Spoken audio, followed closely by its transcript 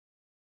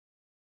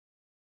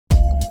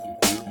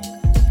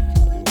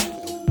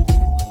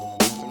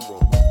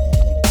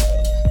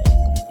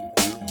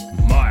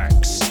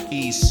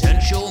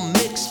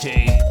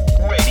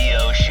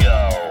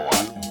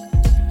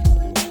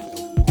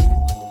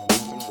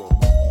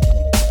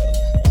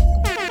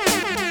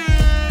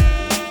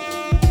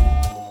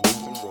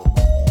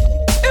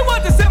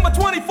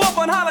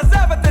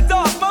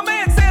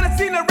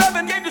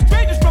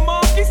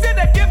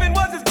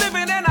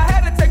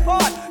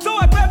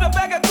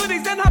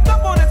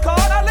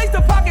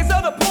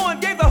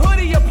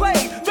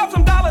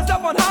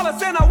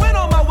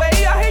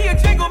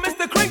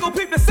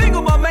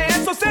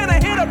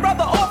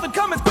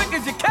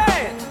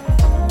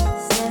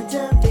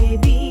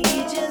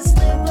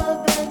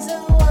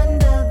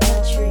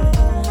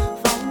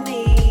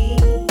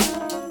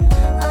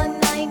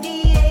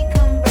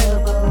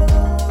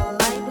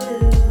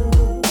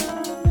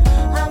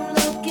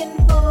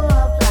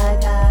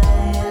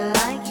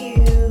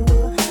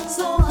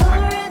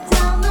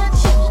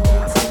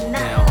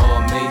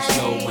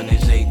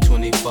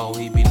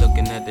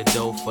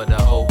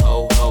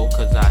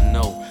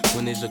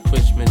is a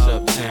Christmas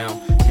uptown.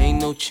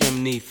 Ain't no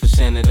chimney for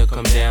Santa to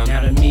come down.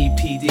 Now to me,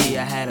 PD,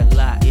 I had a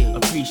lot.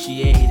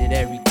 Appreciated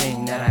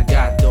everything that I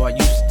got, though I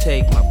used to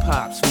take my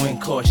pops when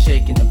caught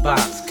shaking the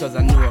box, cause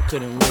I knew I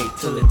couldn't wait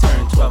till it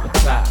turned 12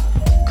 o'clock.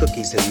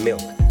 Cookies and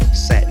milk,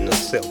 satin or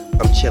silk.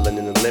 I'm chillin'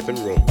 in the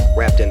living room,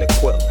 wrapped in a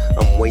quilt.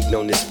 I'm waiting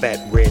on this fat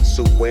red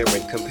suit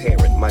wearing,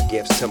 comparing my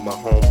gifts to my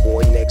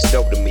homeboy next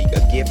door to me.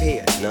 A gift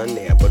here, none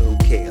there, but who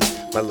cares?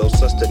 My little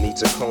sister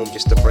needs a comb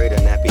just to braid her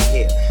nappy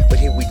hair. But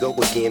here we go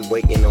again,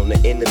 waiting on the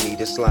enemy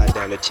to slide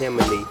down the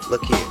chimney.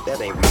 Look here, that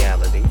ain't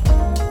reality.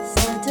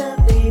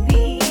 Santa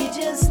baby,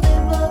 just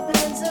slip up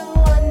into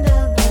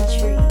under the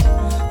tree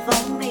for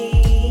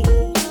me.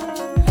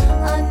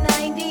 A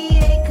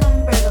 98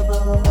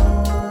 convertible,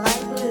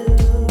 light blue.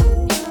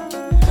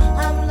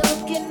 I'm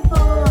looking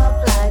for a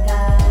fly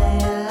guy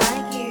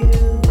like you.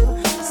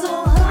 So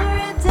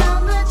hurry down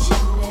the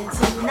chimney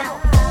tonight.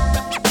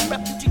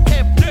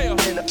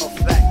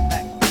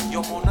 Yo,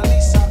 Mona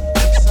Lisa,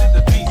 lips to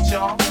the beat,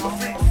 y'all. I'm a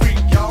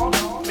freak, y'all.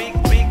 Big,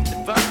 the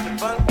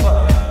fun.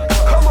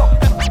 Come on.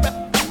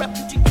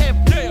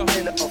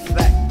 In the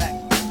effect.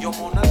 Yo,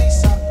 Mona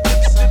Lisa,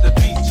 lips to the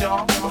beat,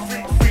 y'all. I'm a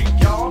freak,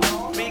 y'all.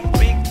 Big,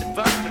 the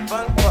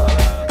fun.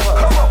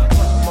 Come on.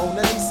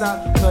 Mona Lisa,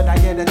 could I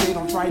get a date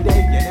on Friday?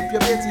 And if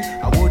you're busy,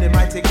 I wouldn't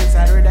mind taking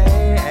Saturday.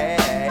 Hey,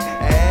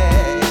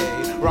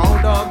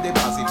 round up the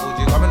posse,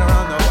 Fuji coming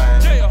around the way.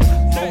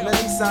 Mona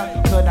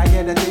Lisa, could I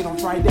get a date on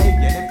Friday?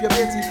 And if you're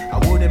busy, I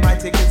wouldn't mind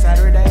taking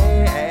Saturday.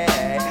 Hey,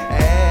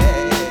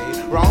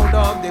 round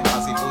up the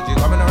posse, Fuji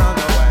coming around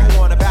the way. You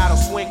want a battle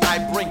swing, I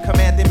bring,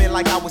 commanding me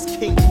like I was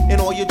king. In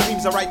all your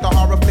dreams, I write the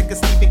horror flick of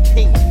Stephen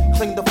King.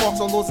 Cling the forks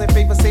on those in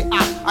favor, say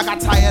I got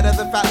tired of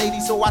the fat lady,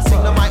 so I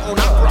sing to my own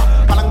opera.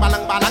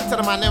 Balang to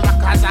the man in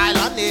Rikers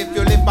Island. If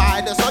you live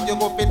by the sun, you're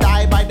going to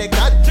die by the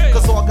gun.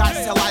 Cause all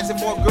guys tell lies and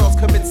more girls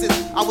commit sin.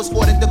 I was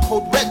ordered the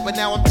code red, but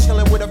now I'm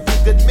chilling with a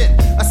few good men.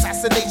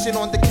 Assassination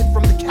on the kid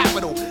from the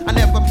capital. I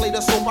never played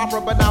a soap opera,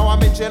 but now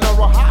I'm in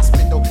general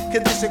hospital.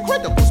 Condition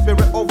critical,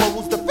 spirit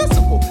overrules the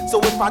physical. So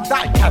if I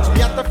die, catch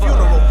me at the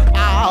funeral.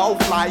 I'll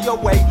fly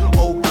away,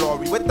 oh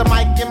glory. With the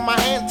mic in my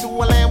hand to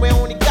a land where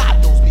only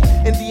God knows me.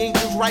 And the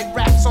angels write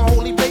raps on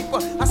holy paper.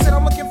 I said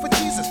I'm looking for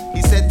Jesus.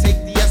 He said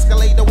take the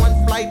escalator,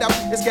 one flight up.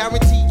 It's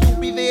guaranteed you'll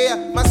be there.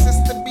 My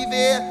sister be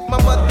there,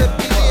 my mother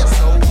be there.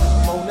 So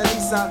Mona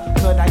Lisa,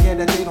 could I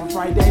get a date on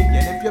Friday?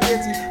 And if you're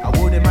busy, I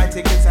wouldn't mind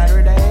taking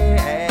Saturday.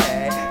 Hey,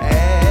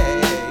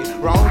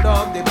 round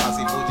up the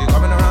posse, Fuji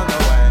coming around the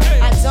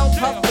way. I don't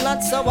puff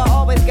blunt, so I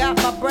always got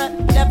my breath.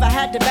 Never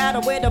had to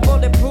battle with a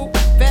bulletproof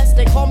vest.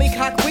 They call me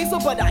cock weasel,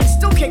 but I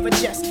still can't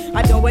adjust.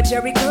 I know where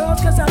Jerry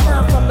girls, cause I'm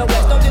not from the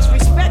west. No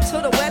disrespect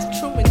to the west,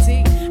 true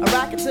indeed. I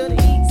rock it to the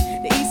east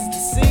is the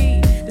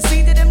sea. The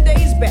sea to them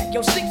days back,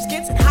 yo,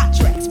 sheepskins and hot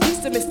tracks. Peace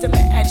to Mr.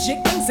 Magic,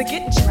 things are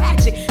getting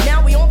tragic.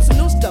 Now we on some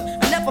new stuff,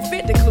 I never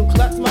fit the Ku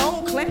Klux. My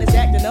own clan is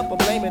acting up, I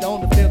blame it on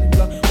the Philly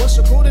blood. What's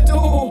your crew to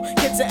do?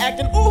 Kids are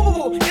acting,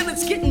 ooh,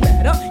 it's getting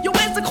better. Yo,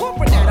 where's the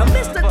corporate at? I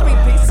missed the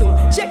 3-piece suit.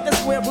 Check the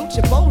square root,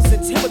 your bows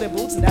and Timberland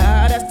boots.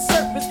 Nah, that's the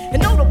surface.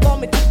 And no, the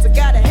woman dudes, I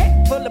got a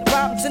head full of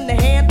problems in the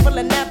hand full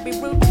of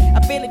nappy root. I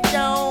feel it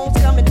Jones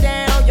coming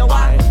down, yo,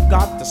 I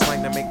got the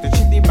slang to make the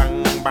chitty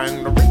bang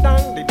bang, the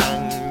dang the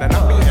dang, the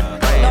nappy head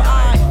bang. No,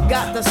 I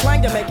got the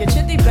slang to make it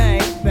chitty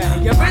bang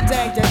bang, your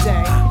dang the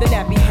dang, the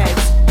nappy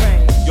heads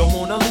bang. Yo,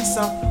 Mona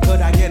Lisa,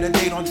 could I get a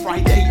date on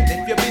Friday? And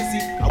if you're busy,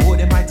 I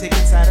wouldn't mind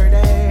taking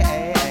Saturday.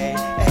 Hey,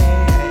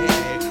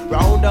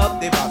 round up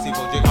the posse,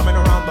 Fuji coming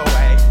around the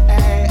way.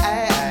 Hey,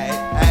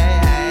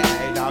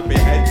 nappy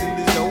heads in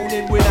the zone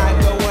and we're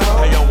not going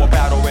home. Hey yo, a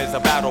battle is a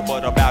battle,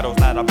 but a battle's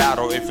not a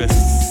battle if it's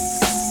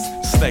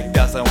snake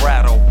doesn't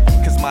rattle.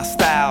 Cause my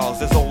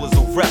style's as old as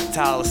a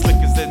reptile, as slick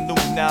as a new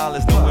Nile,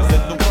 as new as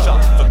a new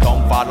jump. So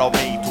come follow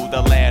me to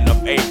the land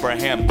of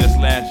Abraham. This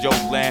land's your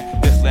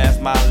land, this land's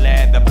my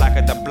land. The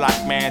blacker the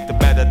black man, the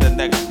better the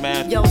next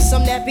man. Yo,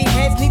 some nappy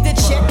heads need to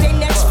check their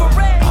necks for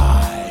red.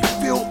 I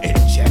feel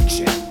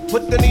injection.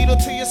 Put the needle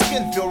to your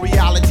skin, feel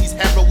reality's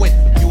heroin.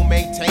 You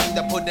maintain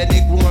to put the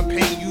Negro in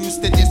pain. You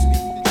used to diss me,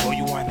 so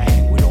you wanna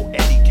hang with old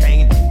Eddie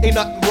Kane. Ain't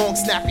nothing wrong,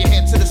 snap your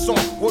hand to the song.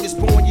 Word is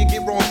born, you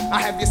get wrong. I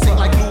have you sing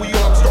like Louis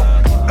Armstrong.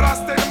 And I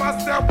say to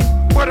myself,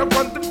 what a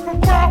wonderful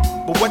world.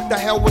 But what the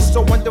hell was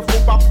so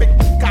wonderful about big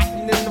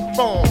cotton in the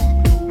farm?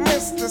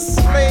 Mr.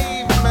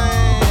 Slave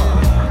Man.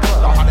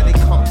 The harder they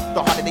come,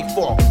 the harder they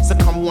fall. So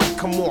come one,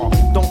 come on.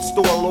 Don't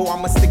store low,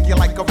 I'ma stick you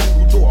like a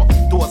voodoo door.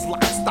 Doors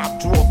locked, stop,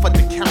 drawer for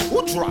the count.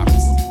 Who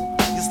drops?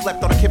 You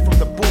slept on a kid from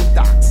the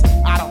boondocks.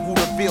 Out of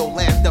Hooterville,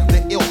 land of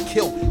the ill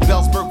kill.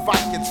 Bellsburg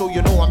Viking, so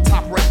you know I'm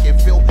top ranking,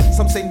 Phil.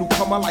 Some say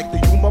newcomer like the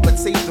humor, but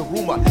save the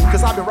rumor.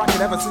 Cause I've been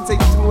rocking ever since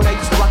 82 when I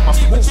used to rock my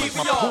Pumas.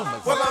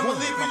 Well, I'ma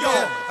leave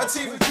y'all. A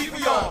team keep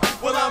y'all.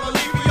 Well, I'ma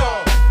leave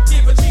y'all.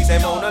 Say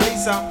Mona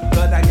Lisa,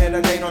 could I get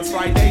a date on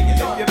Friday? And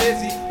if you're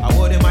busy, I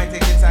wouldn't mind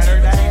taking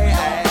Saturday.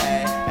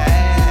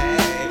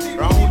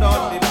 Round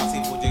up the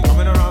posse, Fuji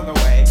coming around the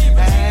way.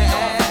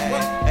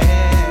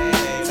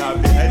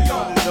 Top the head,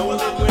 don't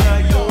live when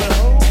I go home.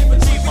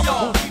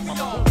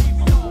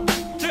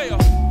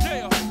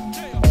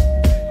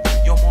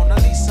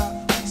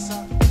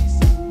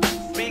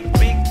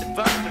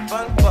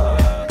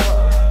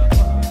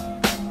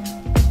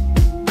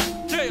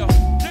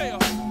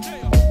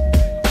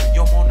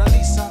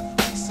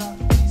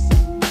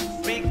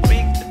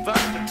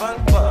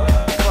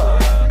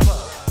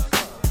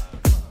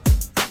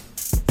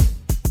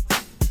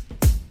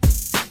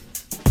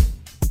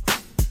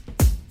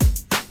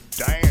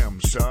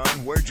 son,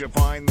 where'd you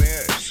find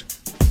this?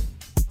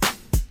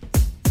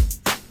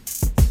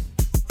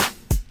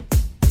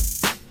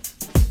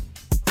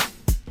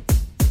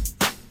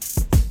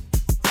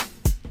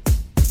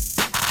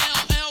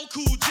 LL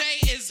Cool J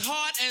is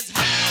hard as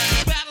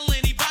hell. Battle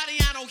anybody,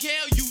 I don't care,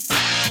 you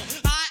down.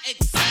 I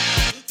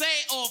excel, they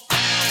all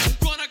fail.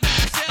 Gonna go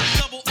sell,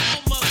 double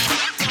L must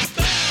rock the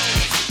bell.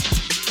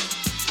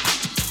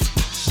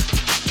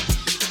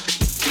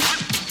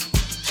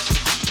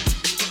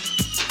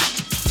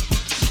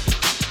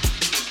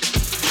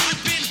 I've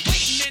been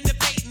waiting and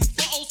debating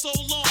for oh so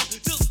long,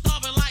 just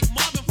starving like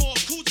Marvin for a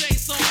Cool J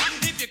song.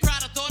 If you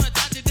cried, I thought I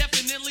died, you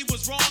definitely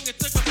was wrong. It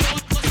took a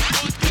thought plus a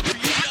thought to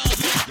create a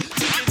song.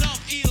 Taking up,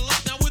 eat a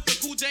lot now with the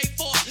Cool J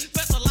force,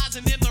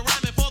 specializing in the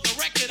rhyming for the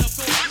record, of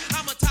course.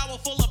 I'm a tower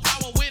full of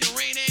power, wind,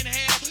 rain, and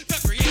hail. The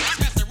creator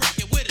scratched the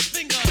record with his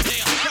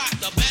fingernail. Rock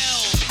the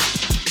bell.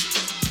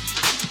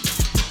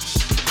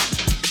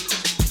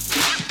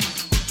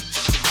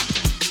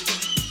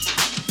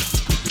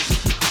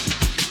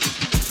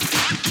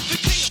 The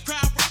king of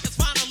crowd rockers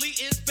finally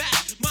is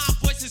back. My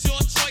voice is your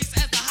choice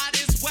as the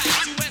hottest wax.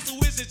 You ask who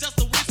is it? Just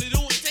a wizard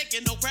who ain't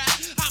taking no crap.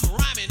 I'm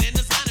rhyming and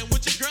designing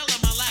with your girl in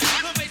my lap.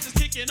 My face is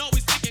kicking,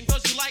 always thinking,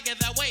 cause you like it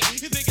that way.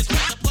 You think it's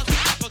better, plus the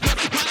rapper, cause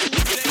I'm probably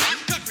dead.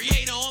 The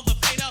creator on the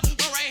fader,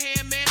 my right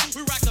hand man.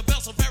 We rock the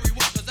bell so very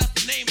well, cause that's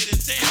the name of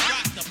this jam.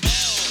 Rock the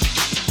bell.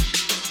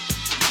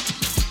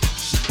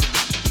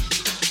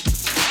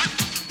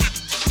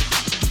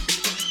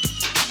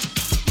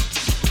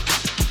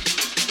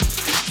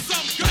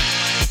 Some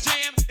girls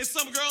jam and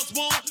some girls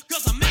won't,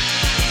 cause I'm making a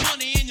lot of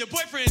money and your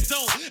boyfriend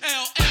don't.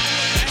 LL, what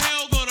the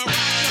hell, gonna rock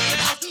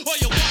the bells? Or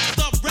your washed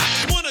up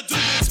rappers wanna do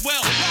this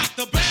well. Rock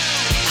the bell.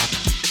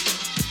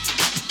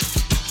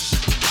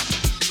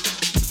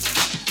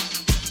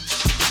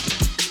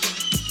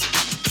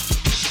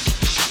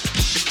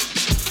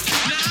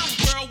 Now I'm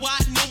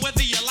worldwide, know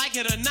whether you like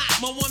it or not.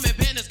 My woman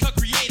band is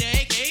co-creator,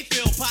 aka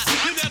Phil Pot.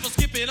 You never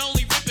skip it,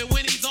 only rip it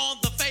when he's on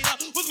the fader.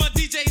 What's my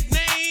DJ's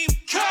name?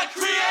 Cut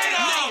Creator!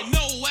 Now you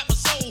know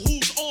episode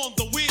who's on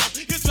the wheel.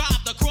 You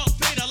drive the cross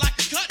fader like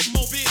a cutting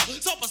mobile.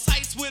 So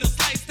precise with a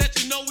slice that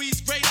you know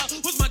he's greater.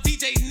 What's my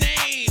DJ's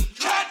name?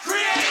 Cut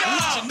Creator!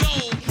 What you know?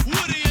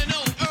 What do you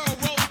know? Earl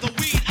rolls the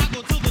weed. I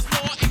go to the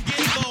store and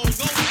get those.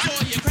 Go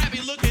for your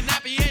crabby looking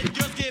nappy head.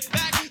 Just get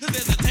back. Cause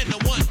there's a 10 to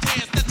 1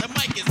 chance that the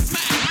mic is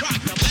smacked. Rock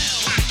the bell.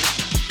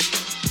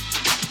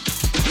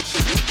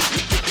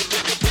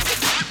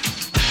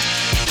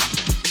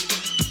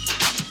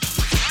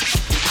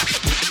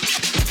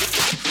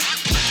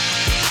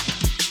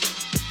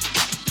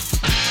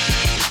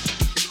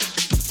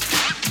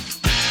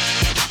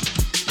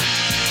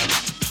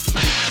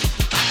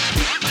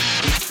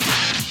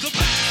 The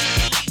back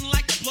is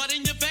like the blood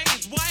in your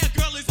veins. Why a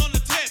girl is on the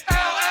tip?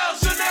 LL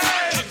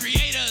Janae. The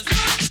creators,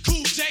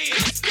 Cool J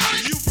is.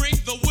 You bring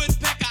the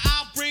woodpecker,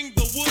 I'll bring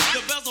the wood.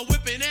 The bells are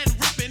whipping and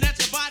ripping at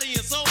your body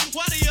and soul.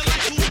 Why do you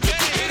like Cool J?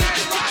 It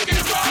ain't rock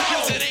and roll.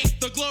 Cause it ain't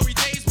the glory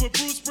days with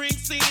Bruce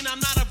Springsteen. I'm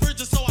not a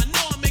virgin, so I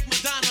know I make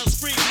Madonna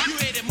scream. You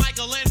hated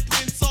Michael and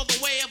Prince all the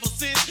way ever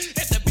since.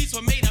 If the beats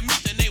were made of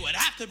meat, then they would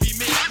have to be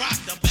made. Rock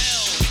the bell.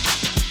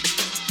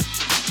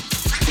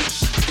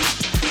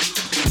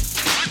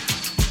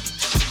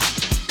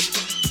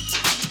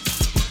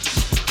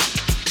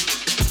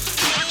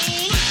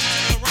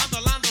 Around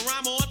the line, the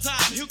rhyme on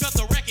time. He'll cut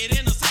the record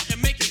in a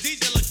second, make your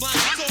DJ look blind.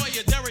 So all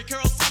your Derrick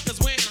curl suckers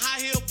wearing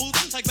high heel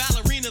boots like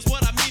ballerinas.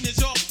 What I mean is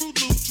your Fruit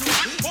Loop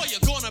truth. Or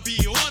you're gonna be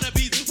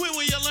wannabes. When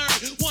will you learn?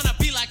 Wanna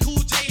be like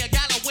Cool J? I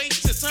gotta wait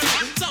to turn.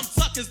 Some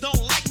suckers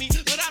don't like me,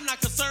 but I'm not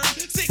concerned.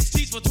 6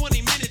 G's for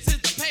 20 minutes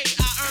is the pay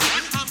I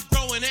earn. I'm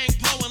growing and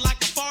glowing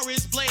like a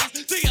forest blaze.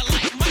 Do you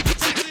like Michael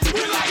Jackson?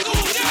 We like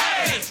Cool J.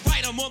 That's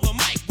right, I'm on the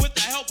mic with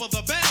the help of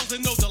the bells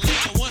and no delay.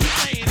 The one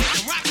saying it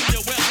and rocking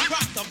you well.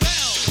 Rock the bell.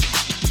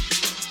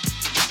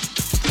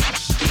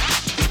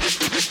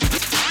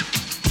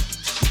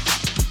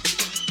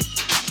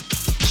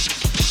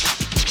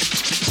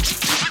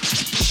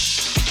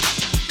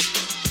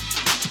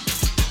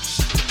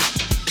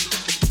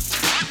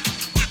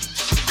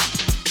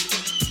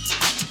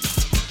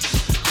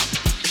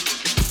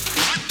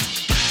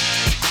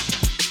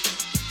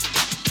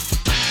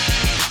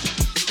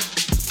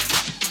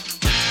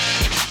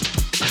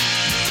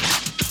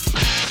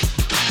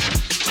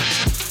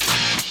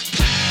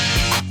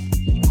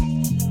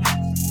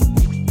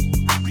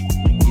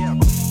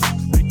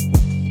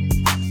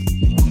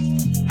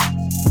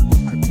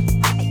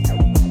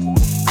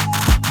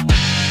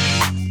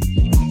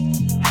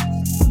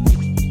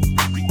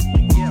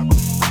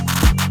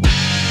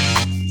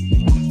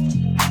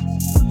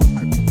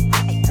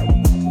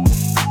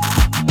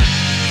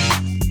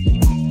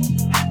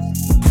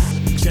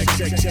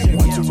 Check,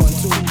 1, 2, 1,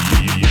 2.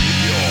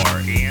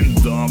 You're in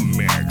the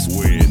mix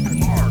with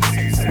Mark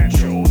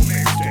Essential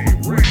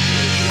Mixtape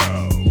Radio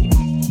Show.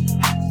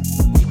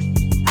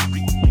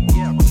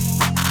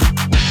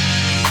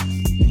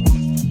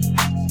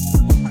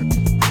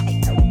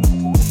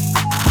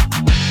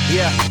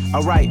 Yeah,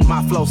 alright,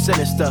 my flow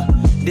sinister.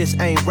 This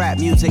ain't rap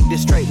music,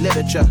 this straight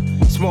literature.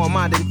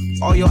 Small-minded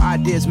all your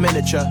ideas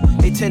miniature.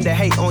 They tend to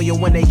hate on you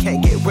when they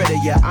can't get rid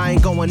of you. I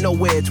ain't going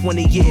nowhere,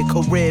 20-year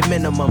career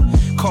minimum.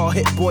 Call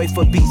Hit Boy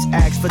for beats,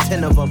 ask for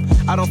 10 of them.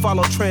 I don't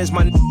follow trends,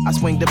 I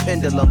swing the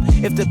pendulum.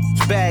 If the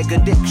bag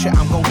good dick shit,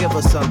 I'm gon' give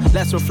her some.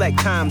 Let's reflect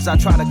times, I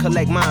try to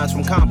collect minds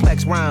from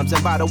complex rhymes.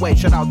 And by the way,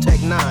 shout out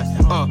Tech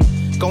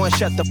 9. Go and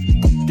shut the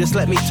just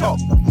let me talk.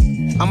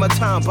 I'm a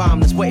time bomb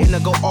that's waiting to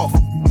go off.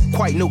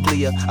 Quite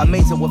nuclear,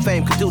 amazing what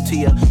fame could do to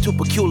you. Too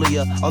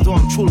peculiar, although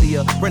I'm truly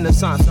a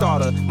renaissance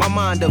starter. My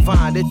mind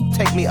divine, it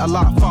take me a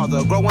lot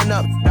farther. Growing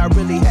up, I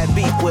really had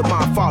beef with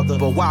my father.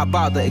 But why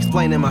bother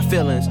explaining my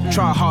feelings?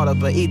 Try harder,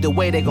 but either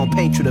way they gon'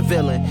 paint you the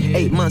villain.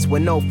 8 months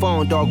with no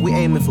phone, dog, we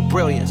aiming for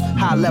brilliance.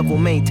 High level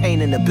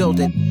maintaining the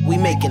building, we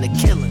making a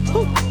killing.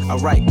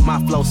 Alright,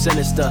 my flow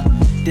sinister.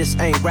 This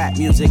ain't rap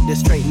music, this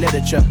straight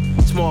literature.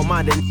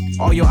 Small-minded,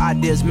 all your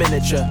ideas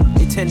miniature.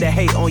 They tend to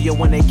hate on you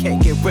when they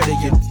can't get rid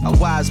of you. A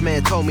wise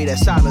man told me that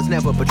silence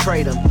never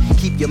betrayed them.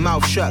 Keep your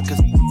mouth shut,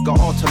 cause got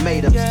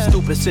ultimatums.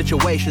 Stupid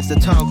situations, the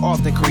tongue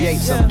often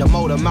creates them. The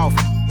motor mouth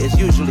is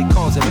usually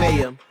causing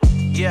mayhem.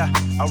 Yeah,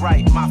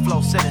 alright, my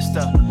flow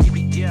sinister.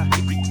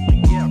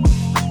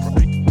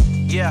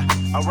 Yeah,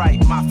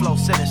 alright, my flow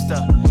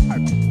sinister.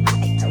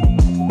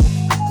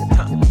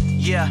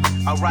 Yeah,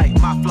 alright,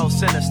 my flow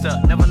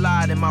sinister. Never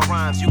lied in my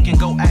rhymes, you can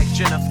go ask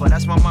Jennifer,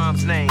 that's my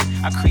mom's name.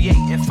 I create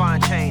and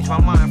find change, my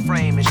mind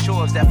frame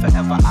ensures that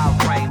forever I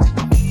reign.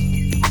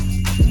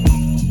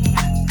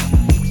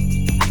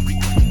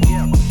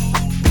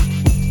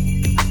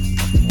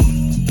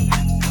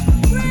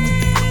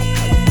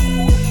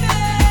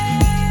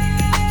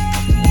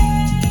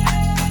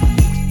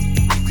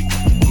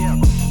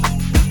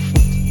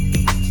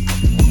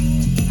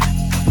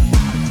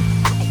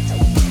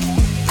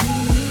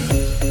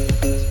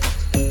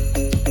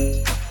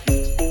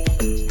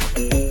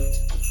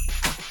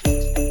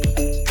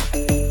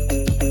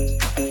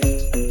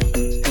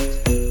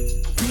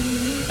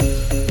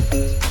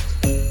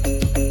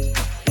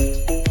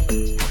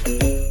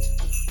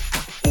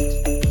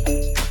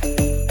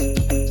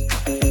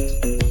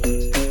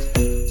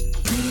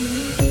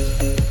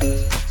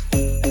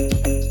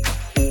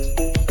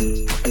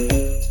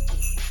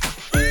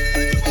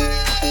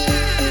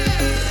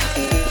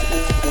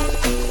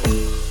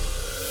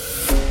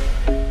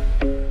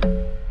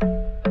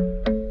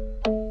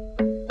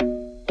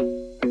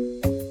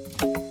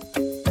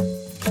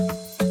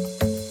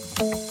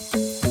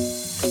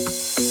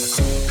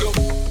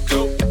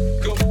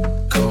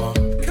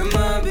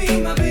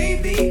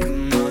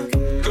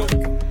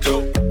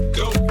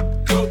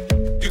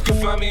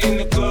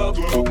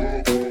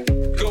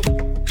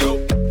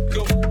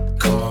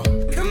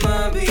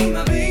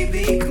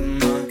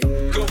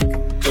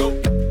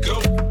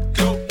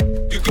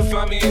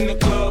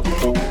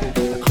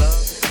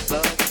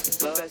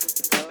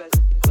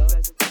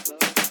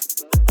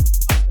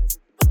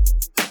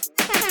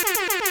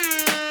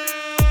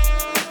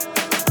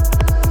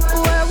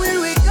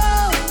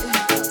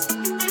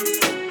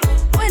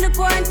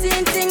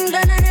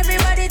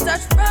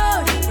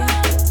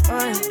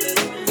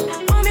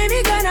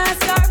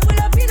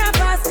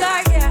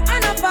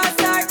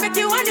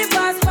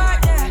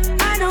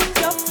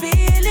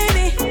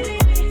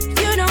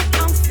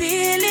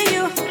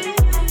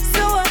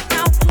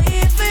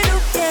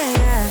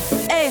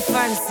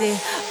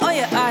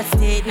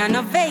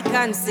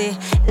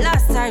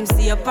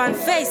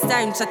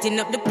 Shutting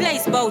up the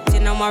place, bout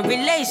in my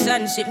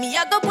relationship. Me,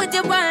 I go put you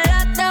on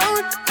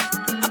lockdown.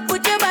 I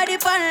put your body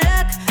on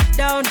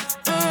lockdown.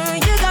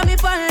 You got me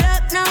on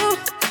lock now.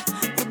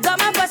 You got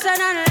my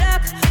person on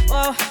lock.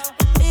 Oh,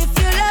 if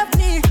you love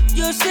me,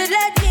 you should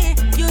let me.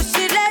 You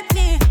should let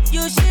me.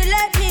 You should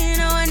let me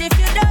know. And if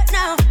you don't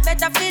know,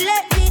 better feel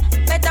let me.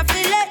 Better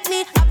feel let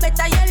me. I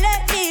better you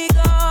let me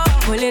go.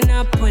 Pulling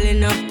up,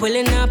 pulling up,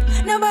 pulling up.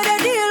 Nobody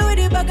deal with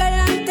the bagel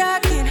I'm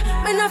talking.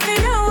 Me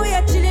nothing know we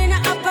are chilling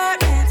at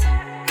apartment.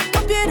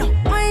 You don't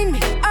mind me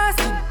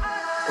asking,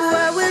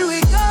 where will we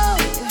go?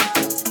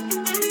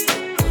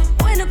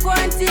 When the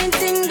quarantine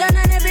thing done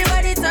and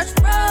everybody touch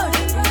road.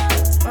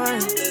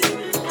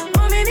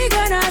 Mommy, me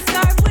gonna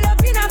start, pull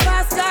up in a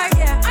fast car,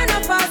 yeah. And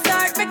a fast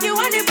start, make you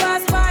want the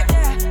passport,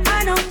 yeah.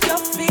 I know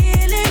you're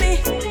feeling me,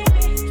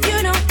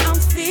 you know I'm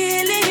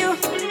feeling you.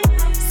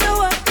 So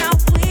what now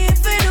we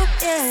feel,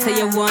 yeah. Say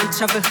you want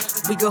travel,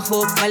 we go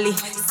Hope Valley.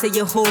 Say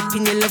you hope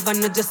in your love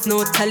and not just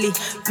no tally.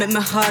 Make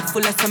my heart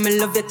full of some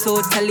love you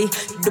totally.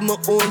 Do my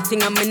own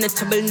thing, I'm in a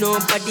trouble,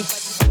 nobody.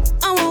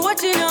 I'm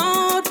watching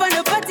out for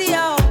the party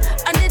out.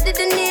 And they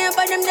didn't hear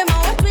but them are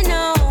what we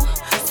know.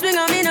 Swing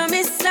on me, no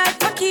miss like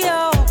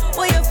Pacquiao.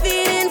 What you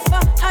feeling for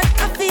hot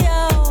coffee,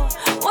 yo?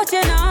 What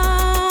you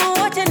know,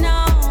 what you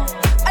know.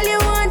 All you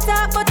want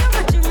talk about how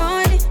much you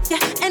money.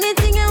 Yeah,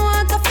 anything you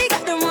want, coffee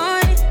got the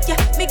money.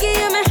 Yeah, me give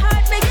you my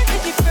heart, make you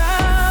take it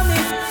from me.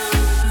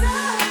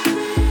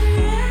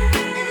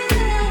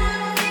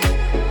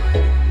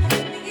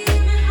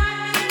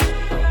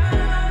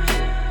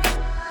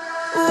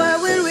 Where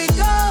will we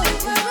go?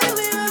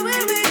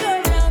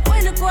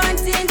 When the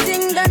quarantine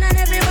thing done and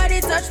everybody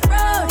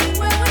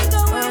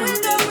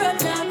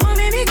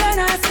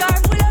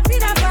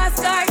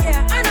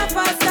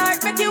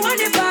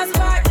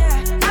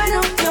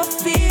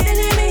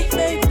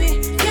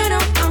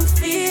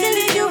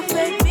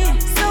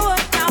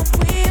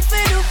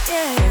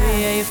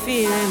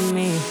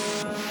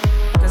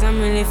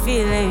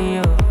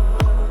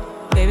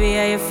Baby,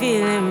 are you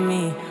feeling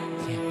me?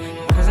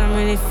 Cause I'm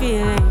really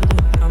feeling you.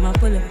 I'ma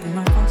pull up in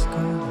my fast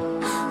car.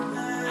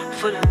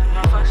 Pull up in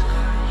my fast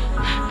car.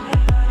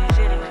 These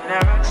niggas, they're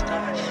rock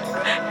stars.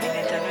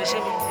 Anytime you see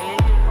me,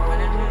 when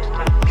it moves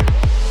like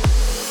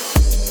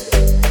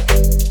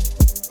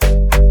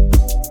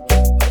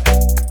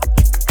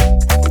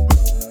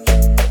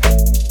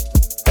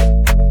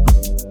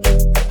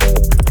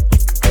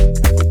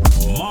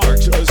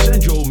Mark's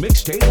Essential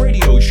Mixtape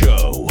Radio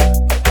Show.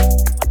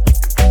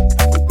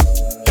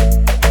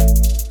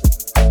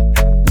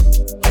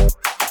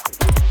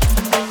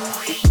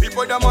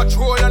 People them a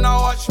troll and a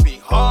watch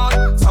me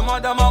hard. Some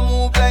of them a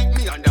move like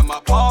me and them a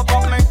pop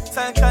up me.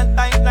 Tension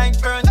tight like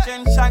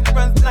virgin,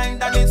 chakras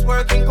blind and it's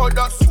working cause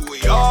that's who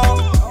we are.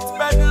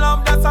 Spread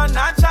love, that's a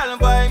natural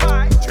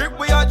vibe. Trip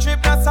we a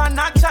trip, that's a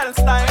natural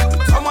style.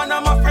 Some of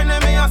them a friend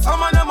of me and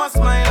some of them a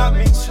smile at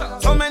me.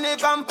 So many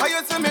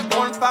vampires in me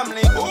own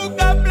family. Oh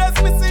God bless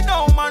me, sit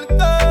down man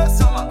curse.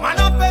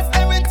 Manifest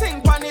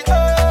everything on the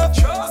earth.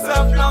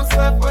 Self-love,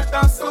 self-worth,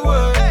 that's the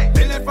word.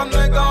 Build it from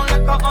the ground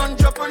like an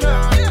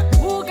entrepreneur.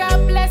 Who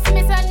God bless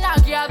me, so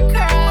knock your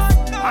curse.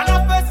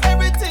 Manifest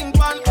everything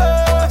on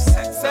earth.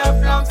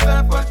 Self-love,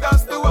 self-worth,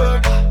 that's the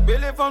word.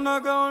 Build it from the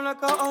ground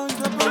like an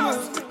entrepreneur.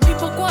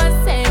 People go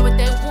and say what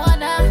they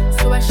wanna,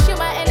 so I shoot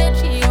my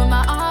energy with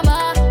my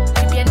armor.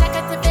 Keep your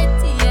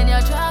negativity and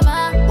your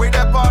drama. With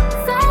the part.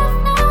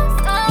 Self-love,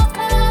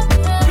 self-love.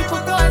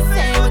 People go and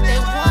say what they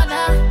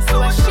wanna,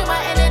 so I shoot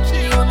my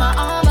energy with my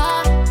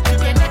armor.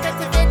 Keep your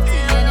negativity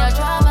and your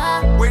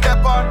drama. With the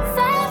part.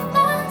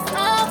 Self-love,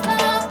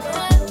 self-love.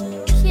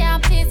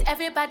 Can't please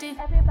everybody.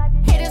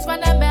 Haters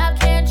when I'm out,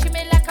 can't treat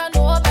me like a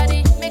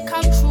nobody. Me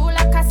come true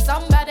like a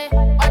somebody.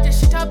 All the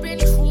shit I've been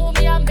through,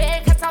 me I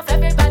make it off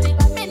everybody.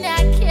 Me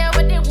not care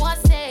what they want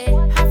say.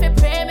 Half a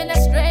pray, me not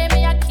stray,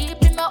 me I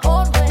keep in my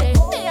own way.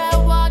 Me I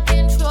walk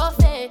in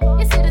trophy.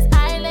 You see this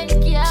island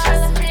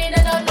girl,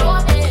 they don't know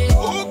me.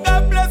 Oh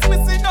God bless me,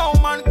 sit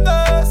down man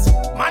curse.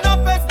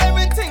 Manifest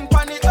everything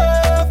on the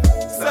earth.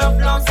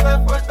 Self-love,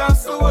 self-worth,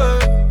 that's the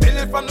word. Build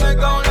it from the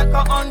ground like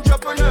an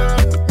entrepreneur.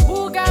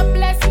 Who God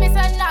bless me,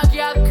 so knock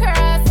your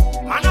curse.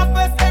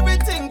 Manifest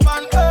everything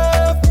on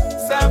earth.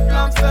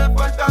 Self-love,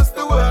 self-worth, that's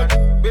the word.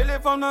 Build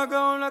it from the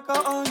ground like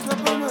an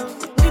entrepreneur.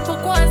 People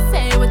go and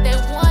say what they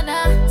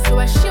wanna, so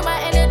I shoot my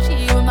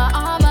energy with my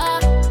armor.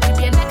 Keep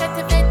your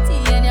negativity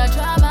and your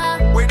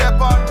drama. With the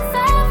part.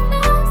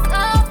 Self-love,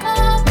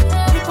 self-love.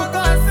 People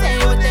go and say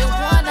what they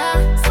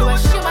wanna, so I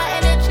shoot my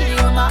energy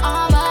with my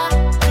armor.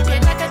 Keep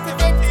your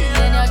negativity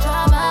and your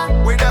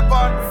drama. With the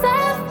part.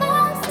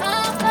 Self-love,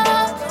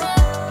 self-love.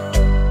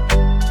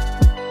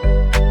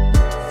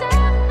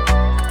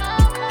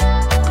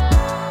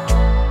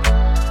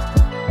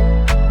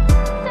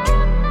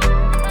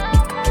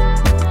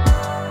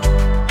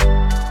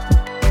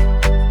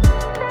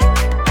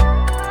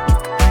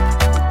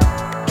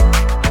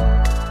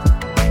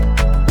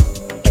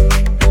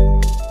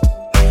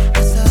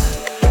 It's a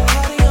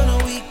party on the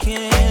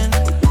weekend.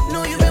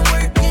 Know you've been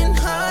working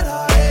hard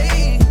all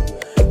day.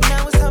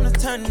 Now it's time to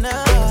turn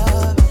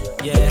up.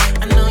 Yeah,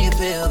 I know you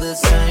feel the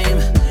same.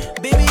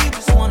 Baby, you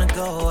just wanna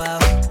go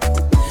out,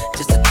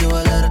 just to do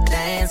a little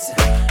dancing.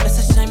 It's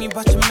a shame you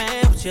brought your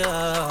man with you.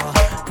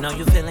 Know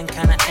you feeling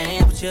kinda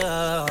amped with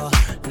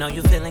you. Know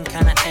you feeling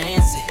kinda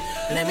antsy.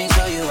 Let me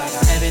show you I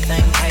got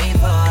everything paid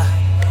for.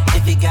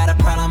 If you got a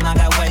problem, I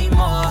got way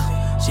more.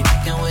 She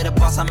fucking with a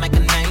boss, I make a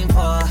name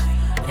for.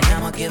 And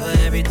I'ma give her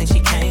everything she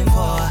came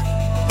for.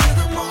 Till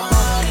the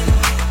morning,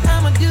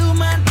 I'ma do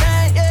my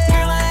thing. Yeah.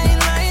 Girl, I ain't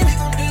lying, we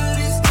gon' do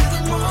this till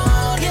the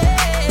morning.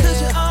 Yeah. Cause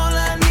you're all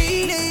I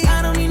need.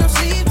 I don't need no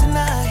sleep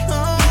tonight.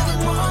 Till the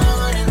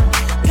morning,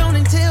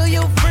 gonna tell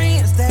your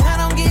friends that I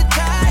don't get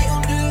tired.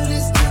 Gon' do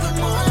this till the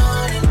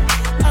morning.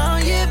 Oh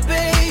yeah,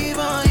 babe,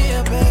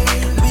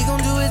 we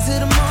gon' do it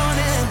till the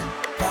morning.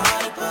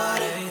 Party,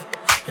 party,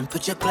 and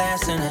put your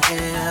glass in the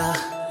air.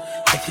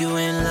 If you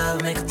in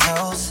love, make a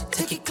toast.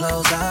 Take your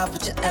clothes off,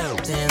 put your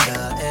out in the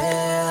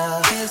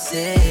air. This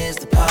is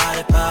the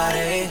party,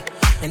 party.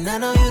 And I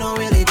know you don't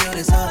really do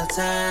this all the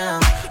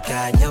time.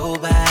 Got your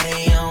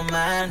body on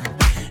mine,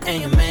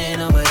 and your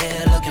man over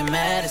there looking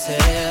mad as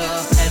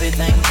hell.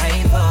 Everything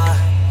paid for.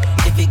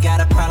 If you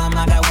got a problem,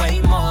 I got way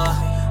more.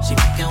 She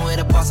fucking with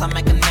a boss, I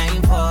make a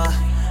name for.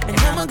 And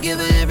I'ma give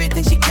her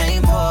everything she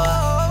came for.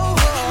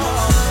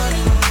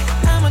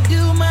 I'ma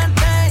do my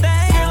thing.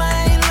 Girl, I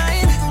ain't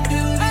lying, we gon'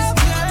 do this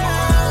till the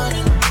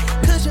morning.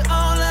 Cause you're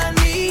all I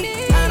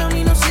need. I don't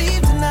need no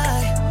sleep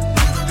tonight.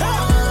 Till the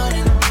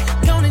morning,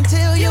 gonna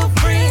tell your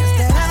friends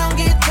that I don't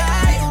get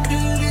tired. Gon'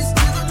 do this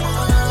till the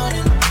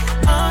morning.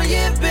 Oh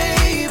yeah,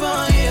 babe,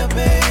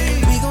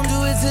 we gon'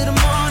 do it till the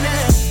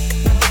morning.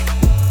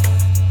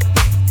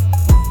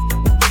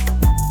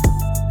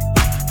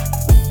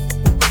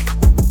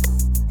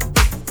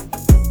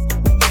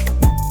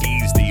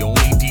 He's the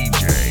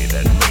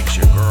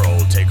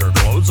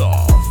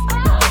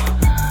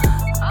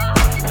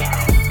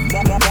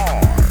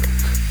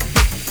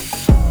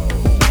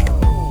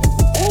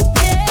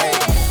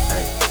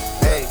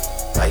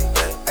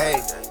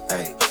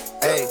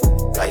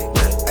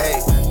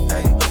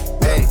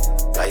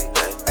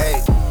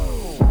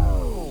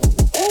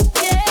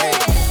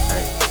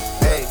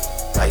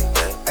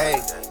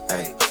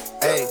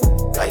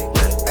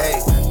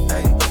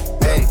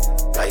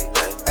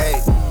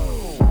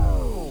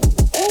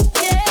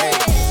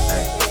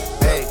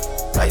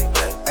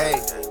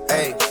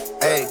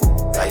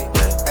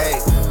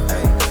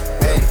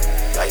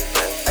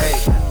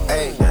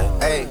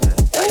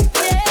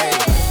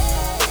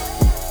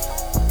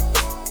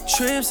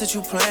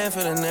what you plan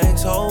for the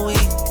next whole week.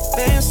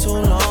 Bands too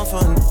long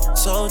for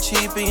so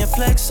cheap and your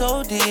flex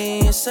OD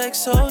and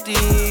sex OD.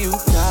 You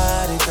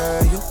got it,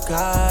 girl, you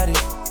got it.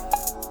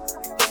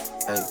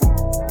 Hey.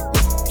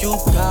 You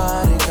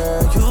got it,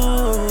 girl,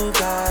 you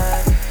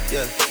got it.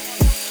 Yeah.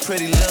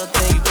 Pretty little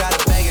thing, you got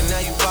it bag and now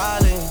you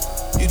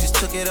wildin'. You just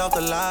took it off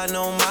the line,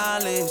 no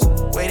mileage.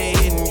 Way they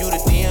hitting you, the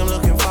DM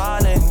looking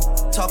violent.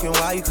 Talking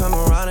while you come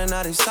around and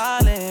now they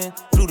silent.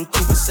 Blue the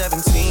Cooper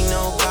 17,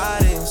 no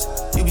guidance.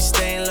 You be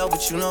staying low,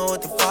 but you know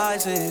what the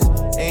price is.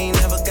 Ain't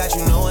never got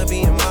you know it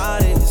being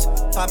modest.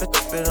 Poppin'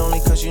 but only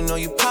cause you know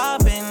you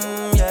poppin',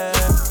 yeah.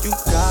 You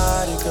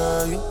got it,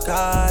 girl, you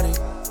got it.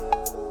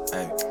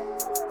 Hey.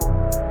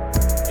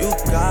 You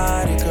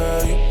got it,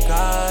 girl, you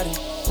got it.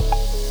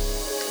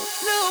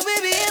 No,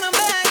 baby, and I'm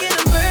back and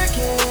I'm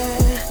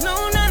working.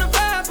 No 9 to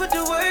 5, put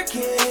the work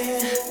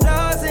in.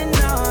 Laws and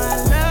all, I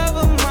love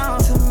them all.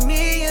 To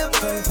me, you're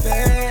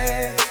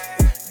perfect.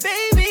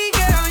 Baby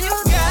girl, you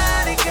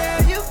got it,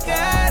 girl, you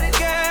got it,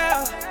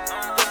 girl.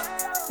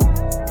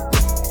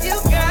 You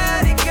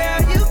got it,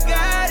 girl, you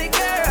got it,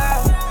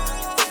 girl.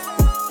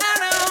 I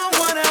don't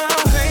wanna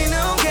play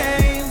no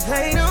games,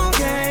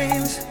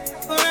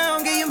 but I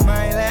don't give you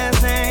my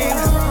last name.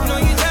 You know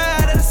you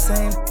tired of the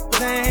same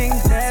thing.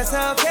 That's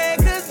okay,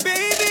 cause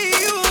baby,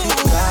 you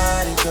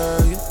got it,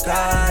 girl, you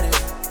got it.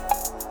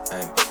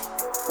 Hey.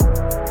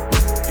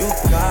 You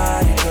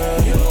got it,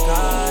 girl, you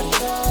got it.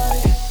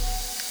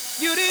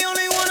 You the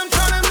only one I'm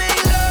tryna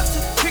make love to,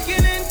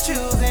 picking and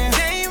choosing.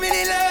 They ain't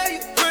really love you,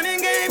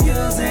 running game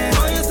using.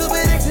 All your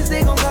stupid exes,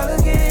 they gon' call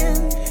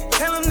again.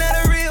 Tell them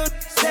that a real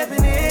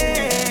stepping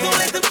in. Don't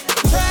let them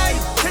try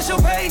you, test your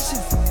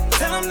patience.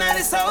 Tell them that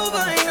it's over,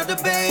 ain't no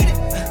debating.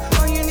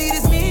 All you need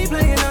is me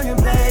playing on your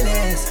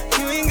playlist.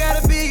 You ain't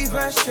gotta be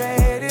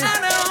frustrated. I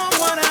don't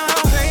wanna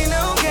play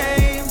no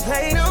games,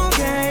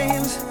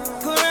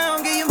 but I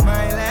don't give you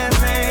my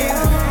last name.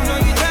 You know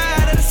you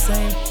tired of the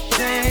same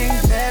thing.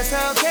 That's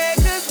okay,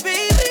 cause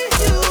baby,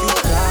 you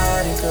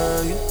got it,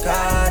 girl, you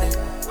got it.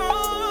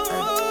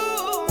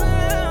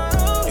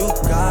 You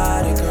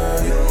got it,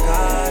 girl, you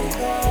got it.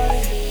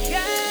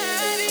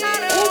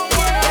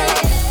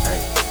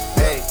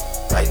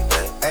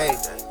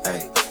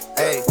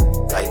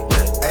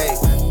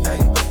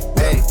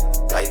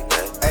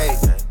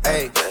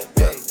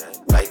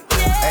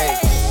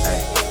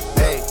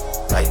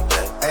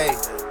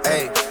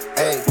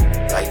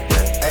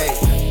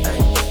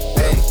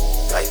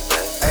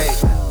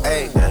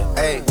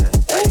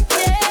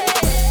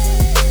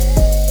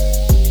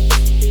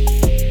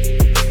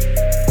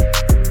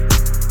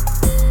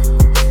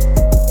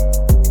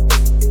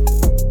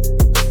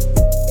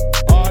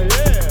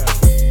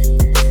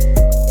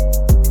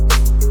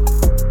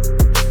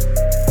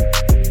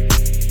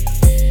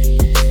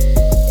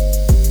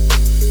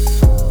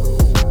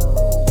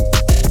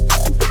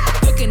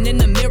 Looking in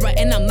the mirror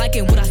and I'm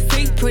liking what I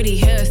see. Pretty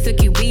hair,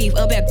 silky weave,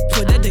 a bad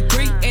with a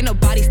degree. Ain't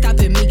nobody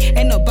stopping me,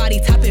 ain't nobody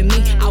topping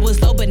me. I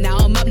was low, but now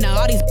I'm up, now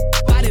all these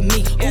spotting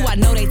me. Ooh, I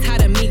know they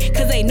tired of me,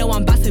 cause they know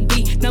I'm about to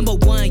be number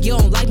one. You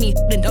don't like me,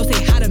 then don't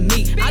say hi to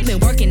me. I've been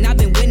working, I've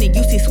been winning.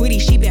 You see sweetie,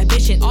 she bad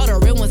bitchin'. All the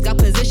real ones got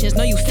positions.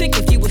 Know you sick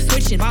if you was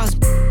switching. Boss,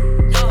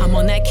 I'm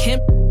on that Kim.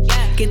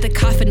 Get the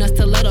coffin, a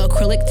stiletto,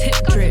 acrylic tip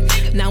drip.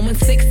 Now in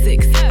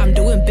 6'6", I'm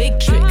doing big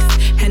tricks.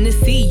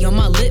 Hennessy on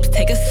my lips,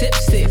 take a sip.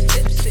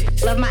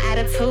 Love my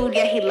attitude,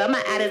 yeah, he love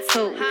my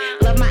attitude.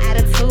 Love my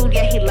attitude,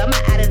 yeah, he love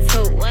my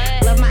attitude.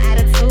 Love my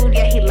attitude,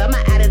 yeah, he love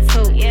my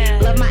attitude.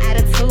 Love my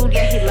attitude,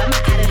 yeah, he love my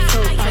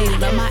attitude. Oh, you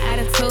love my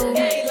attitude?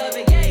 Yeah, you love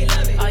it, yeah, you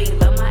love it. Oh, you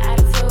love my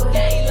attitude?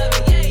 Yeah, you love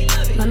it, yeah, you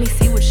love it. Let me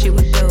see what she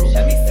would do.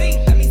 Let me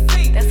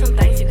see. That's some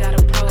things you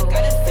gotta prove.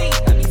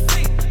 Let me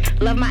see.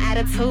 Love my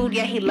attitude,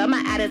 yeah, he love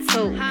my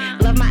attitude.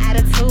 Love my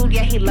attitude,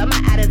 yeah, he love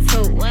my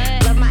attitude.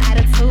 Love my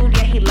attitude,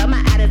 yeah, he love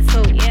my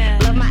attitude.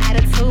 Love my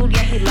attitude,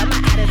 yeah, he love my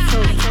attitude.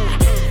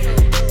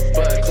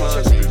 But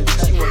clumsy,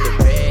 she want the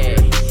bag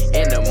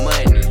and the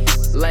money.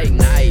 Late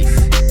nights,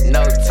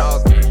 no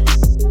talking.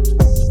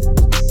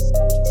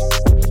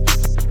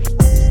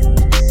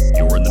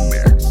 You're in the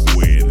mix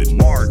with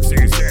Mark's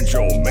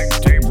Essential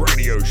Mixtape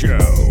Radio Show.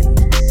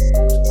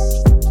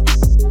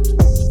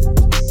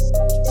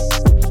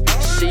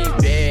 She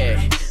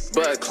bad,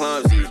 but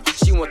clumsy.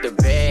 She want the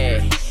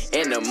bag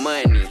and the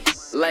money.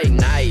 Late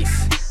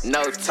nights,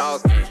 no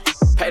talking.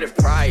 Pay the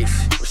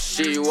price when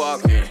she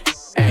walking.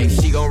 Ay,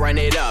 she gon' run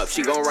it up,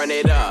 she gon' run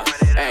it up.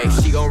 Ay,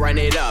 she gon' run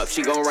it up,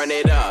 she gon' run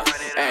it up.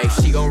 Ay,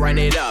 she gon' run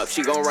it up,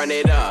 she gon' run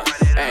it up.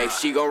 Ay,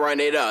 she gon' run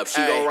it up,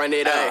 she gon' run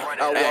it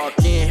up. I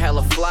walk in,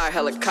 hella fly,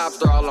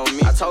 helicopter all on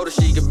me. I told her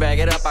she could bag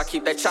it up, I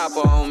keep that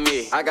chopper on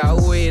me. I got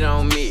weed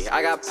on me,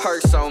 I got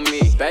perks on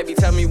me. Baby,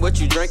 tell me what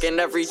you drinking,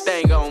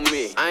 everything on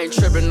me. I ain't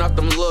tripping off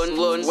them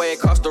little way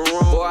across the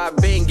room. Boy, I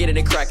been getting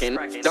it cracking.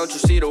 Don't you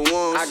see the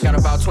wounds? I got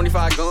about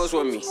 25 guns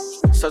with me.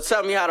 So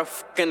tell me how the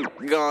fucking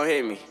gon'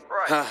 hit me.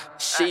 Huh,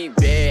 she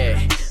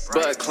bad,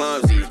 but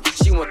clumsy.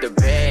 She want the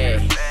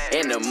bag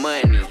and the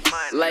money.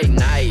 Late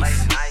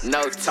nights,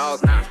 no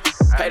talking.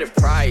 pay the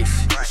price.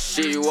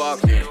 She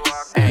walking,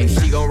 ayy,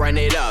 she gon' run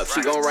it up,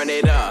 she gon' run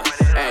it up,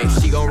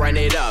 ayy, she gon' run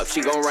it up,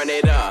 she gon' run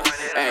it up,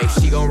 ayy,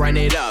 she gon' run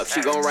it up,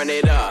 she gon' run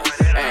it up,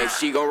 ayy,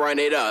 she gon' run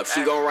it up,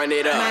 she gon' run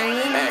it up,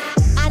 ayy.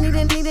 I need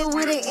it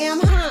with an M,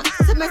 huh?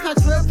 To make her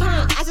drip,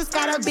 huh? I just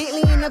got a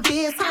Bentley in the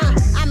biz, huh?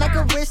 I make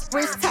a rich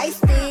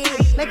tasty.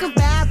 Make a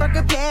bad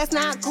burger pass,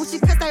 not Gucci,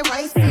 cause they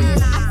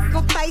racist. I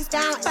go face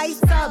down,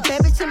 face up.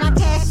 Baby, to my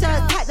cash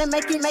up. Tight to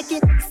make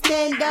it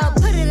stand up.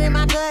 Put it in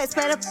my guts,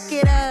 better fuck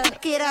it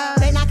up.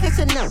 They not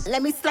catching up,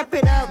 let me slurp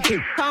it up.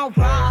 On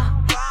raw,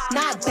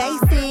 not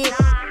basic.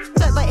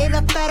 But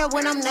it'll better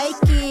when I'm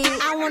naked.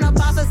 I wanna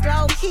boss us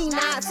low key,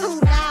 not too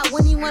loud.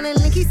 When you wanna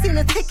link, he send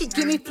a ticket,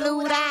 give me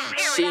fluid out.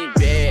 She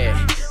bad,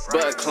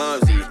 but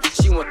clumsy.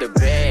 She want the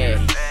bag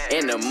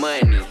and the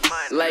money.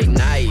 Late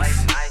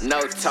nights,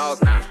 no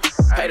talking.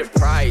 Pay the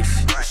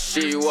price,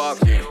 she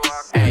walking.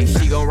 Ayy,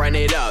 she gon' run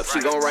it up,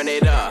 she gon' run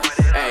it up.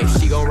 Ayy,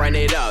 she gon' run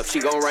it up, she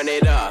gon' run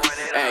it up.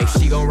 Ayy,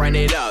 she gon' run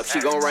it up, she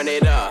gon' run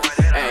it up.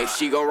 Ayy,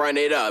 she gon' run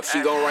it up,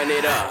 she gon' run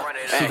it up.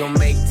 She gon'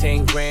 make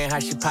 10 grand, how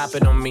she pop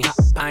it on me.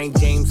 I ain't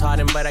James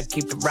Harden, but I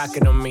keep it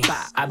rockin' on me.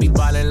 I be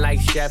ballin'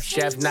 like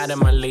Chef, not in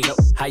my league.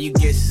 How you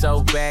get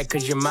so bad,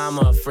 cause your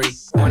mama a freak.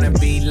 Wanna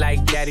be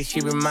like daddy,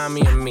 she remind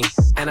me of me.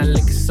 And I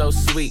lick it so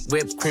sweet,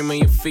 whipped cream on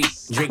your feet.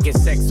 Drinking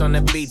sex on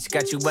the beach,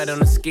 got you wet on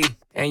the ski.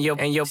 And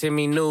yo send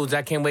me nudes,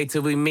 I can't wait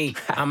till we meet.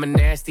 I'm a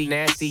nasty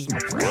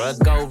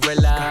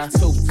gorilla.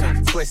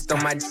 Twist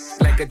on my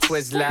like a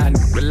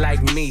Twizzler.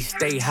 Like me,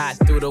 stay hot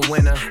through the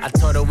winter. I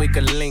told her we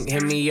could link,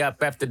 hit me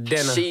up after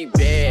dinner. She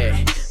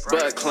bad,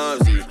 but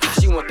clumsy.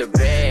 She want the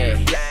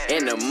bag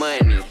and the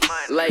money.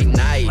 Late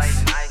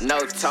nights, no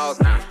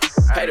talking.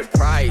 Pay the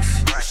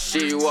price,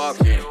 she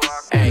walking.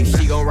 Ayy,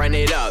 she gon' run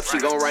it up, she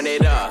gon' run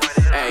it up.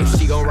 Ayy,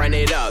 she gon' run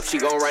it up, she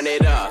gon' run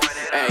it up.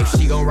 Ayy,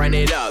 she gon' run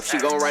it up, she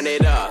gon' run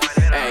it up.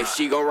 Ayy,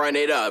 she gon' run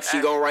it up, she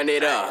gon' run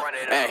it up.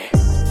 Ayy.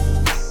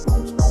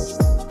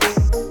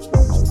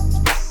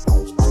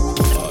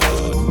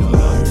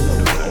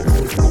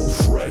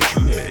 Fresh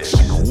mix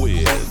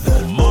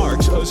with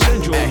Mark's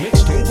Essential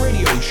Mixtape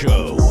Radio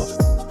Show.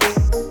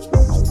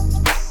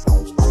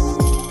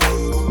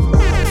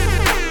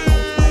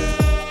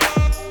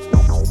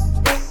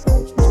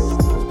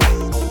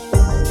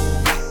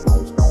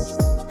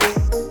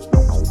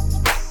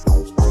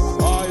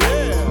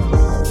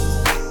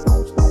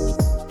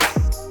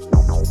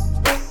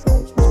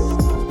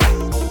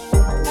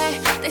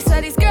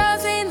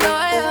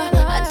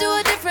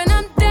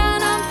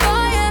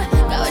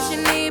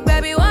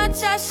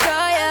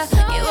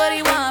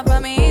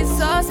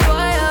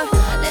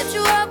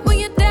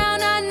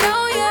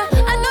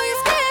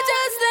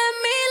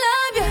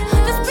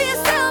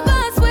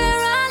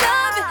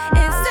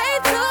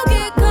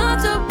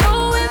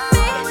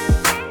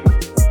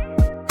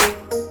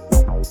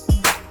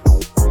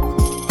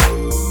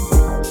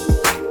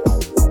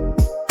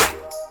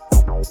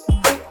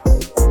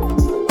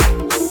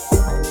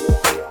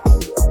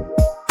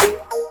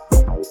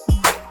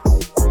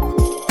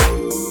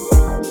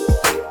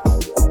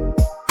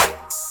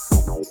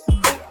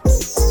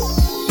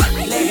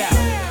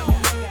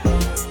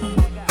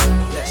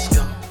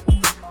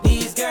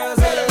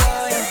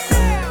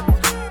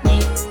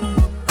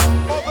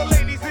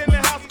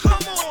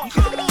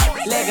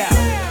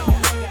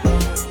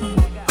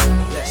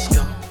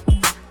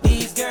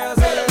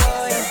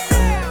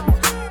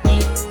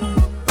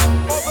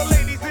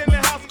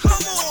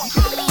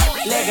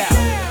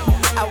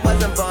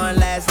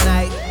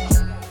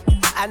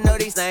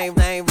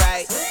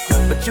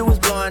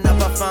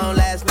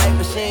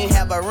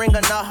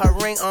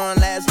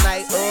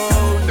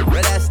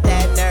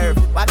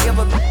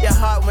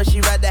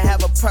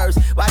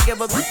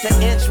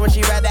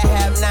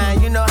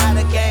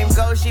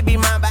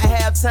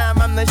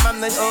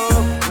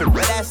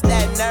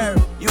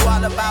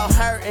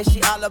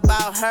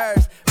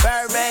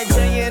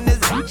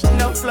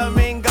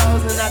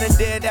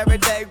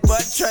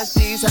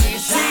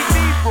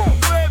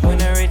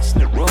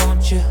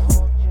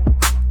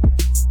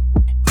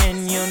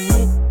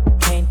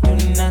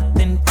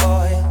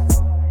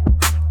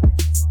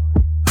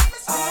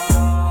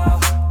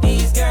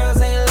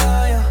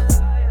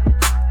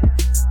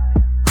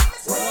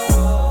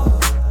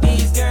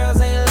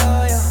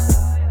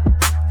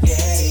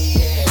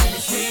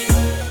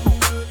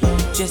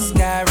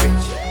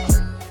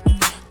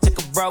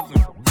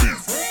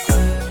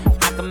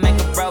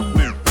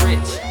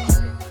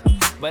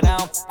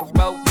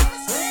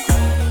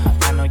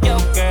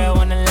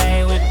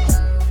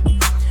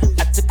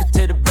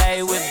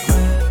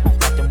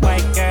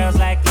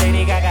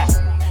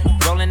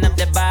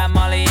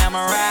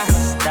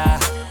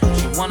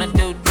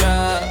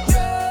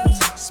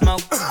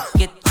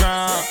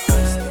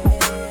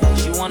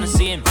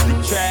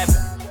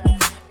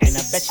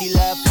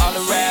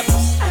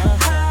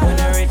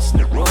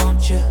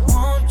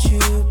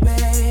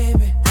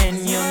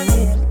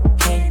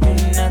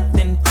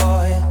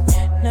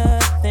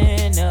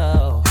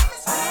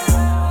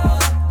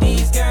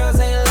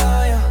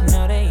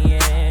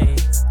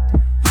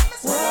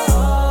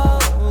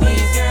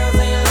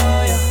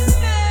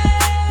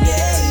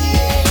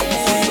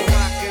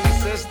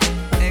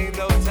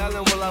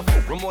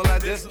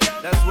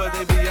 That's what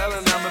they be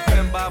yelling. I'm a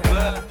pimp by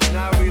blood,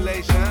 not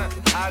relation.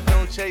 I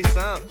don't chase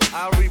some,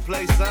 I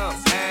replace some.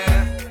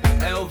 And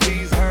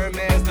LV's,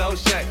 Hermes, no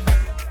shake.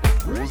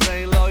 Rules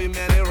ain't low, you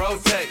man, they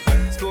rotate.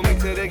 School me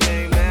to the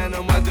game, now I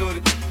know my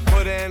duty.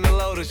 Put her in the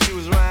loader, she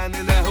was riding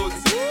in that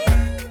hootie.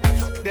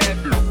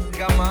 That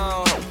got my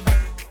own.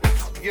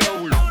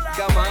 Yo,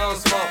 got my own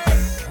smoke.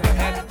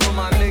 Had to put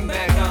my ring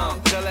back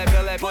on. Tell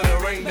that, put the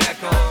ring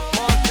back on.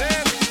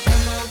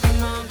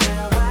 Come on,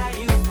 girl, why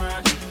you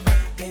front?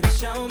 Baby,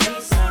 show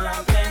me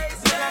something.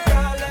 When I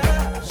call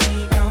her,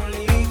 she gon'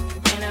 leave.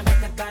 And I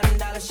bet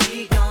 $1,000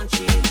 she gon'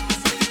 cheat.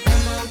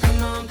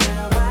 Come on,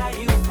 girl, why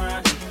you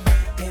front?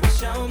 Baby,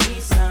 show me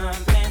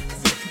something.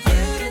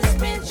 You just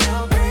spent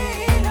your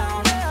bread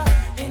on her,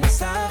 and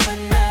it's all for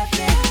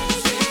nothing.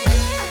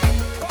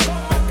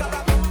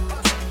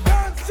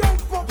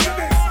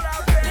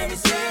 Let me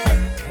see.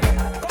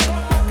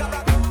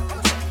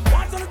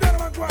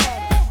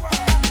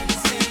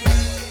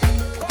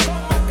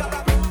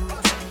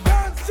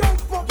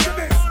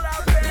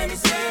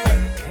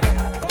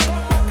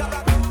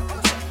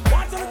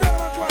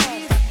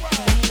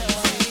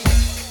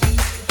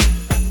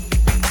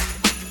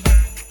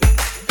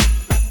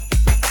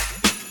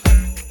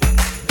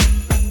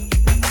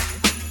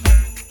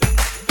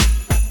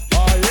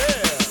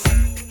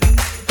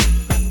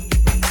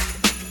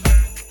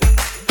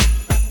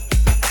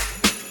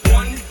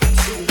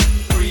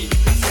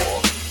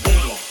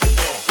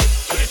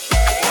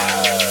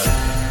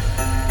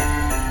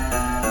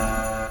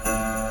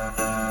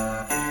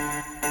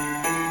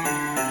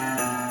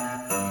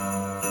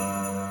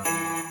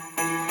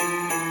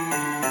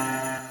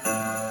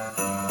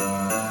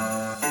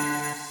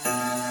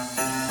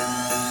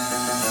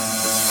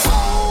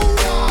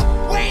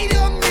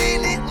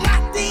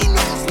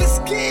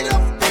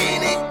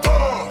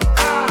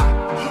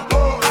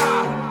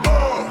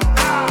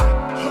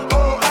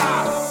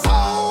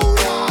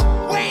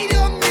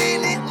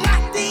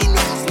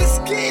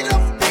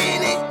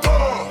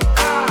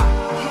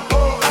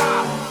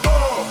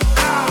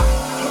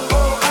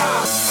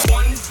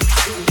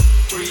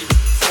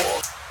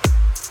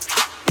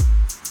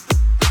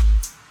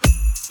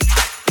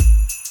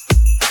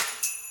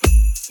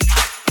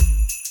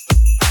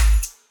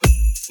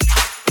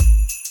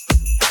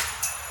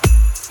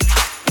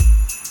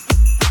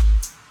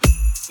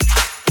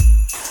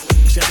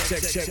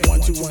 Check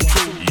 1 2 1 2.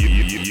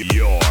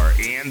 You're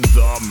in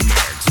the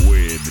mix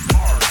with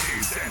Mark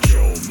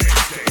Essential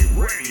Mixtape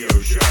Radio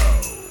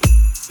Show.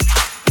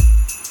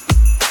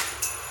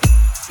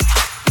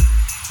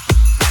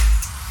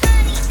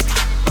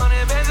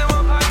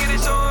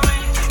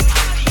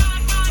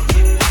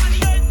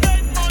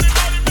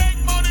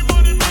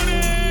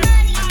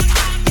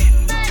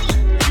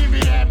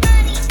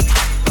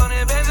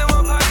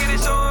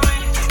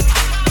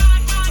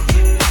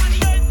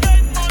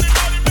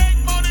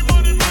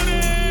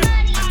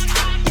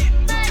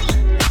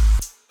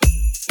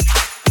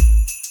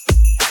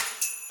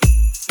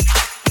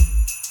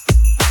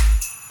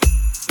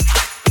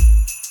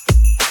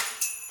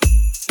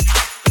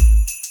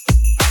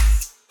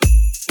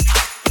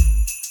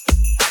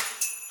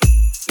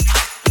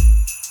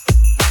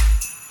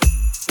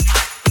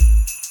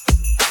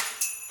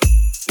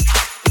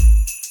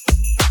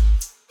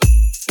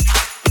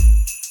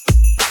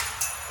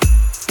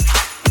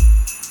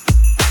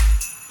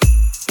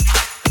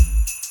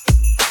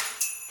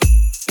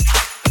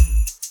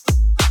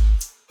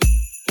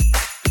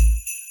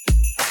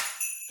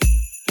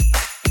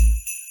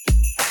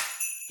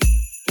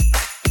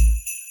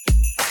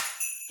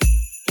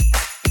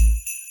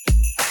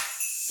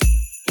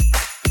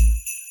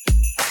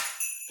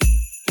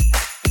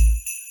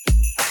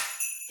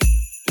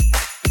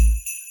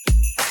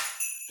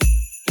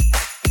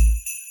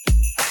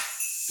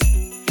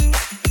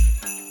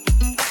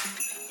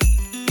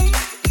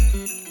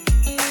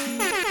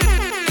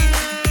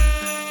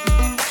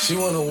 She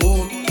wanna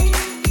woo,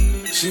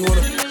 she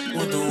wanna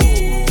with the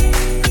woo.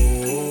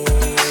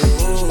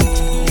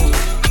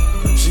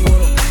 She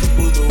wanna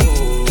with the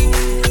woo.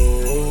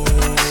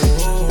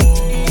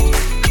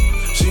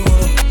 She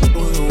wanna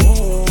with the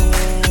woo.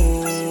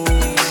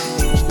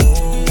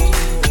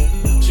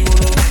 She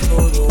wanna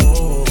with the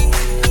woo.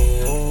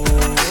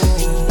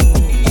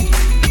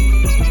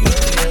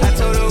 I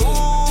told her, ooh,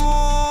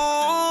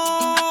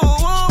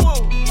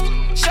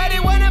 shawty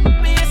wanna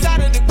put me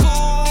inside of the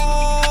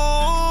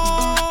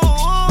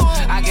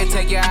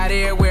take you out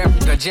everywhere,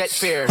 the jet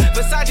fare.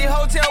 Versace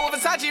hotel with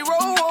Versace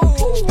roll.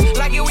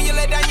 Like it when you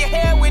let down your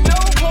hair with no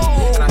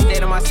clothes. And I stay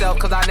to myself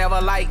cause I never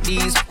like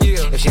these.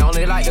 If she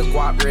only like the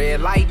guap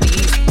red like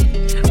these.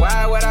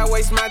 Why would I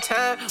waste my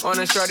time on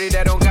a shorty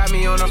that don't got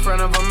me on the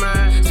front of her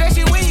mind?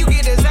 Especially when you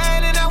get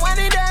designed and I want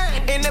it done.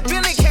 And the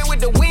building came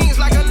with the wings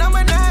like a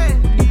number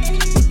 9.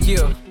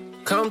 Yeah,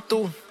 come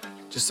through,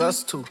 just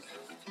us two.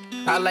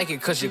 I like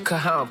it cause you cut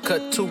how I'm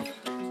cut too.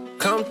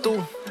 Come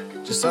through,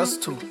 just us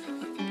two.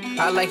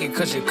 I like it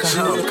cause you cut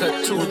how I'm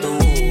cut too.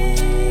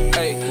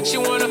 Hey, she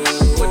wanna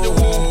with the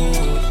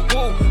woo,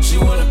 woo. She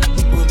wanna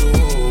with the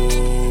woo.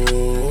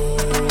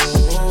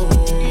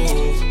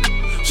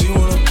 She wanna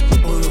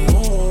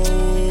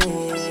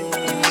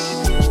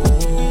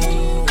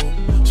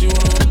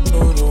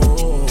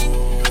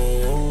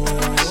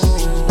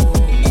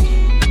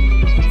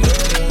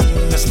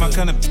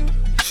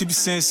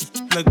saying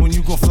some like when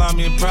you gon' fly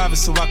me in private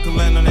so I can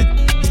land on that.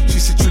 She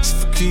said tricks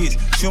for kids,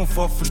 she don't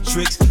fall for the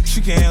tricks.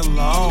 She can handle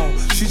her own,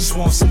 she just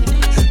wants some.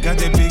 Got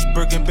that big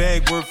Birkin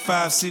bag worth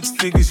 5-6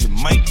 figures. You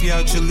might be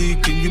out your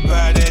league, can you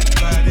buy that?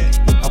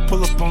 I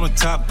pull up on the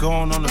top,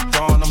 going on the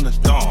dawn, I'm the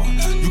dawn.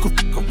 You can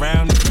fuck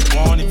around if you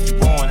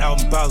want,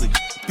 out in Bali.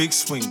 Big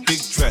swing, big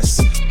dress,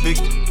 big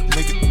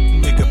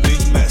nigga, make a big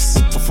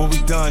mess. Before we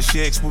done,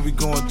 she asked what we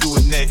gonna do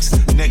it next.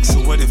 So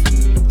what if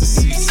the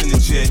seats in the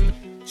jet?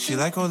 She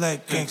like all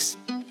that gangsta.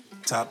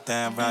 Top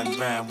down, riding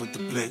round with the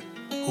blick.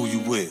 Who you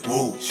with?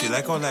 Whoa. She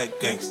like all that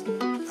gangsta.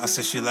 I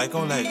said she like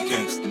all that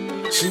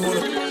gangsta. She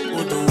wanna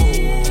with the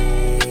wolves.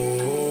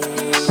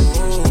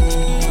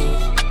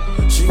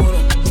 She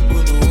wanna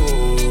with the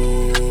wolves.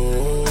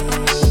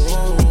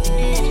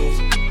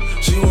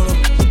 She wanna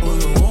with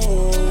the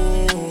wolves.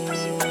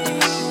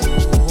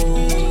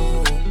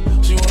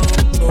 She wanna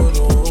with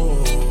the wolves.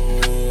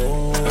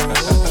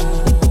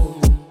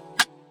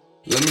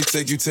 Let me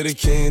take you to the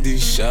candy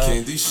shop.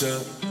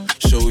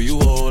 Show you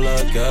all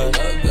I got.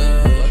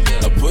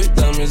 I put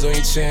diamonds on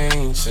your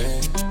chain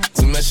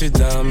to match your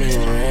diamond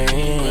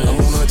ring. I'm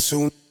on a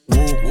two,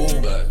 woo.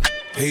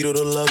 Hate or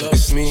the love,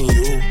 it's me and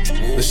you.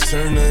 Let's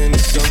turn her into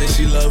something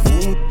she love.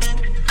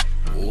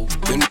 Woo.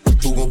 Them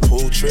who gon'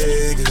 pull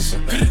triggers. I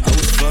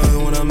was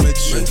fine when I met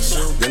you.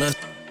 Then I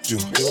you.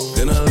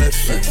 Then I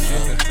left you.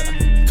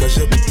 Cause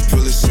your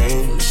feel the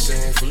same.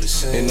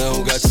 And I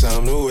don't got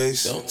time to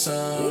waste.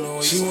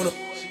 She wanna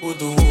with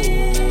the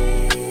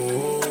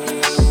woo.